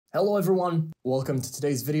Hello everyone, welcome to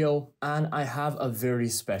today's video, and I have a very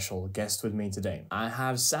special guest with me today. I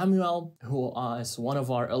have Samuel, who is one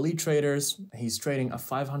of our elite traders. He's trading a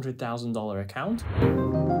 $500,000 account.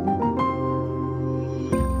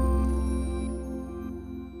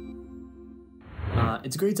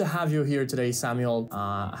 It's great to have you here today, Samuel.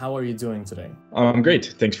 How are you doing today? I'm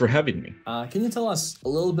great. Thanks for having me. Can you tell us a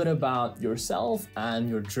little bit about yourself and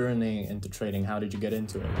your journey into trading? How did you get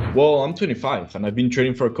into it? Well, I'm 25 and I've been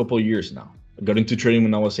trading for a couple of years now. I got into trading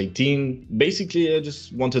when I was 18. Basically, I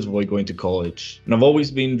just wanted to avoid going to college. And I've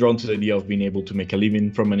always been drawn to the idea of being able to make a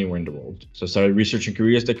living from anywhere in the world. So I started researching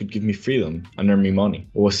careers that could give me freedom and earn me money.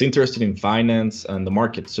 I was interested in finance and the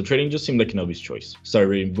market, so trading just seemed like an obvious choice. Started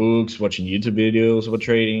reading books, watching YouTube videos about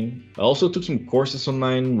trading. I also took some courses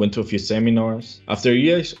online, went to a few seminars. After a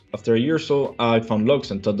year or so, I found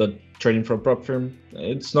Lux and thought that trading for a prop firm,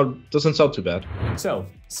 doesn't sound too bad. So,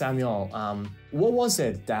 Samuel, what was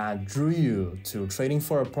it that drew you to trading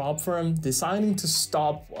for a prop firm, deciding to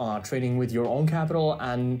stop trading with your own capital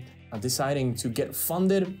and deciding to get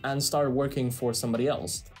funded and start working for somebody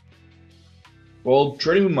else? Well,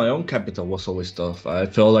 trading with my own capital was always tough. I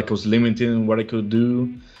felt like I was limited in what I could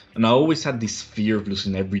do, and I always had this fear of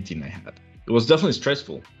losing everything I had. It was definitely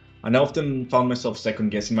stressful. And I often found myself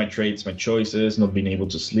second guessing my trades, my choices, not being able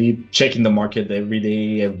to sleep, checking the market every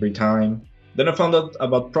day, every time. Then I found out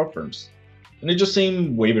about prop firms, and it just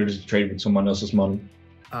seemed way better to trade with someone else's money.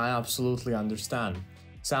 I absolutely understand.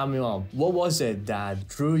 Samuel, what was it that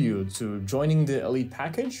drew you to joining the elite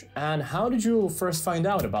package, and how did you first find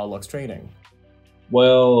out about Lux Trading?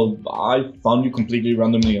 Well, I found you completely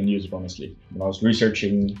randomly on YouTube, honestly. When I was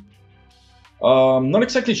researching, not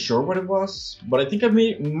exactly sure what it was, but I think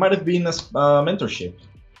it might have been a mentorship.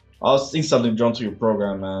 I was instantly drawn to your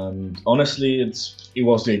program, and honestly, it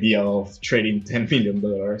was the idea of trading $10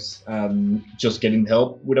 million and just getting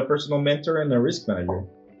help with a personal mentor and a risk manager.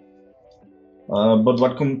 But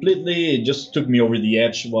what completely just took me over the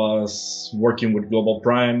edge was working with Global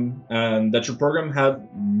Prime, and that your program had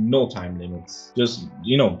no time limits. Just,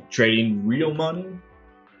 trading real money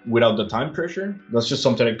without the time pressure, that's just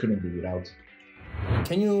something I couldn't do without.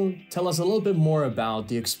 Can you tell us a little bit more about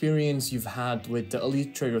the experience you've had with the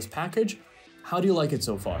Elite Traders package? How do you like it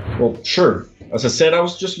so far? Well, sure. As I said, I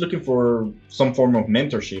was just looking for some form of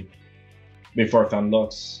mentorship before I found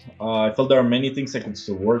Lux. I felt there are many things I could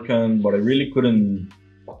still work on, but I really couldn't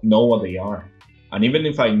know what they are. And even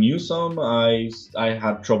if I knew some, I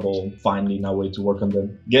had trouble finding a way to work on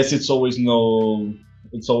them. Guess it's always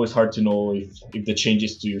hard to know if the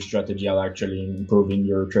changes to your strategy are actually improving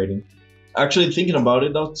your trading. Actually, thinking about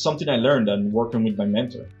it, that's something I learned and working with my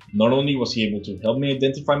mentor. Not only was he able to help me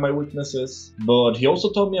identify my weaknesses, but he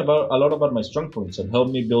also taught me a lot about my strong points and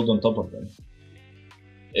helped me build on top of them.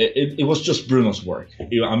 It was just Bruno's work.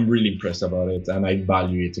 I'm really impressed about it, and I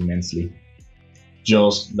value it immensely.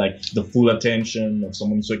 Just like the full attention of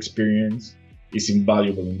someone so experienced is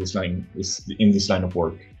invaluable in this line of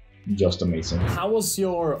work. Just amazing. How was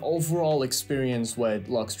your overall experience with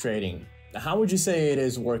Lux Trading? How would you say it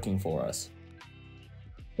is working for us?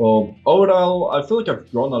 Well, overall, I feel like I've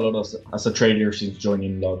grown a lot as a trader since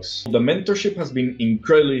joining Lux. The mentorship has been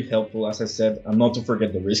incredibly helpful, as I said, and not to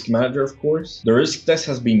forget the risk manager, of course. The risk test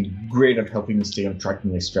has been great at helping me stay on track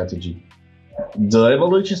with my strategy. The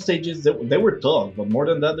evaluation stages, they were tough, but more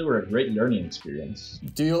than that, they were a great learning experience.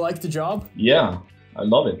 Do you like the job? Yeah, I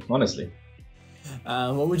love it, honestly.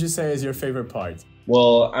 What would you say is your favorite part?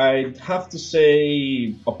 Well, I'd have to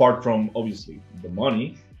say, apart from, obviously, the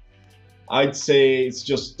money, I'd say it's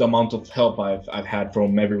just the amount of help I've had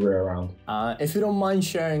from everywhere around. If you don't mind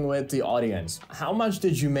sharing with the audience, how much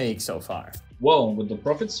did you make so far? Well, with the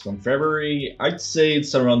profits from February, I'd say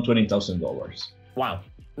it's around $20,000. Wow,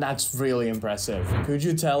 that's really impressive. Could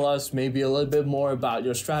you tell us maybe a little bit more about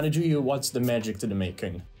your strategy? What's the magic to the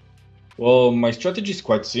making? Well, my strategy is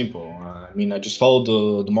quite simple. I just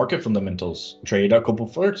follow the market fundamentals, trade a couple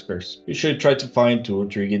of forex pairs. Usually try to find 2 or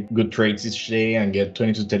 3 good trades each day and get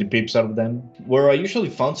 20 to 30 pips out of them. Where I usually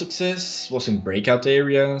found success was in breakout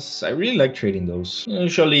areas. I really like trading those. I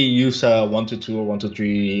usually use a 1-to-2 or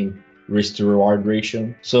 1-to-3 risk to reward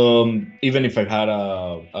ratio. So even if I've had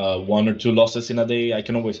 1 or 2 losses in a day, I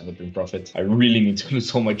can always end up in profit. I really need to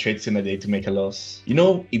lose all my trades in a day to make a loss.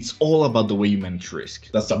 It's all about the way you manage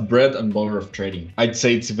risk. That's the bread and butter of trading. I'd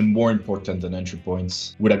say it's even more important than entry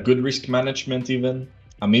points. With a good risk management even,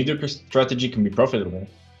 a mediocre strategy can be profitable.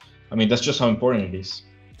 That's just how important it is.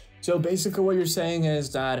 So basically what you're saying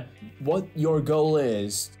is that what your goal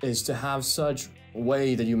is to have such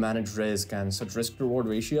way that you manage risk and such risk reward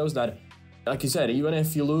ratios that, like you said, even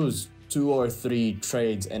if you lose 2 or 3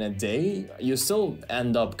 trades in a day, you still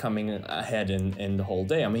end up coming ahead in the whole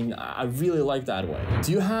day. I mean, I really like that way.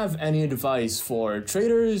 Do you have any advice for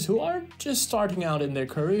traders who are just starting out in their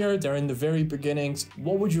career? They're in the very beginnings.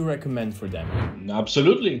 What would you recommend for them?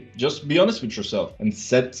 Absolutely. Just be honest with yourself and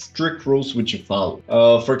set strict rules which you follow.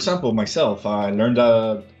 For example, myself, I learned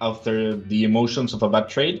that after the emotions of a bad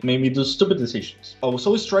trade made me do stupid decisions. I was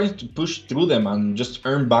always trying to push through them and just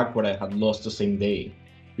earn back what I had lost the same day.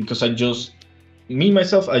 Because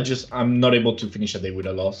I'm not able to finish a day with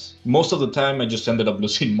a loss. Most of the time, I just ended up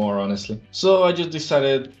losing more, honestly. So I just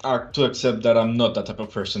decided to accept that I'm not that type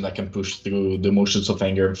of person that can push through the emotions of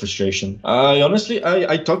anger and frustration.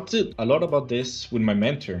 I talked a lot about this with my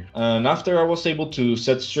mentor. And after I was able to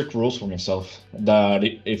set strict rules for myself, that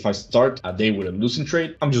if I start a day with a losing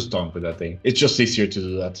trade, I'm just done with that day. It's just easier to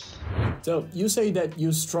do that. So you say that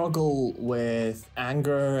you struggle with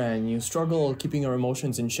anger and you struggle keeping your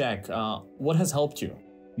emotions in check. What has helped you?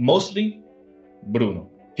 Mostly Bruno.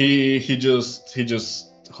 He just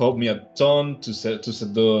helped me a ton to set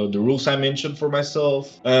the rules I mentioned for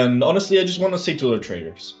myself. And honestly, I just want to say to other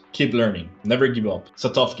traders, keep learning, never give up. It's a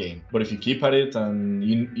tough game, but if you keep at it and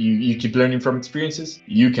you keep learning from experiences,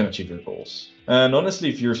 you can achieve your goals. And honestly,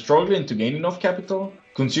 if you're struggling to gain enough capital,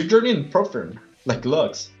 consider joining prop firm like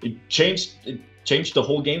Lux. It changed the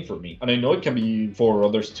whole game for me, and I know it can be for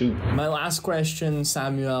others too. My last question,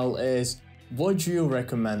 Samuel, is would you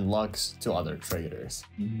recommend Lux to other traders?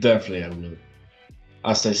 Definitely I will.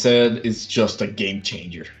 As I said, it's just a game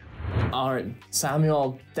changer. Alright,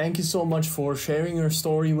 Samuel, thank you so much for sharing your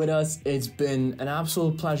story with us. It's been an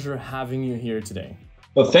absolute pleasure having you here today.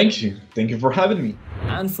 Well, thank you. Thank you for having me.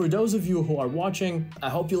 And for those of you who are watching, I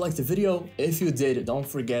hope you liked the video. If you did, don't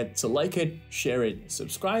forget to like it, share it,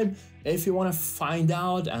 subscribe. If you want to find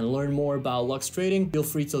out and learn more about Lux Trading, feel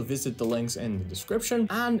free to visit the links in the description.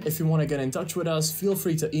 And if you want to get in touch with us, feel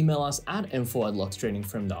free to email us at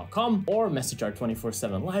info@luxtradingfirm.com or message our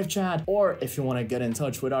 24/7 live chat. Or if you want to get in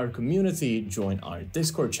touch with our community, join our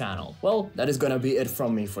Discord channel. Well, that is going to be it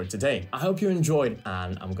from me for today. I hope you enjoyed,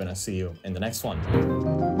 and I'm going to see you in the next one.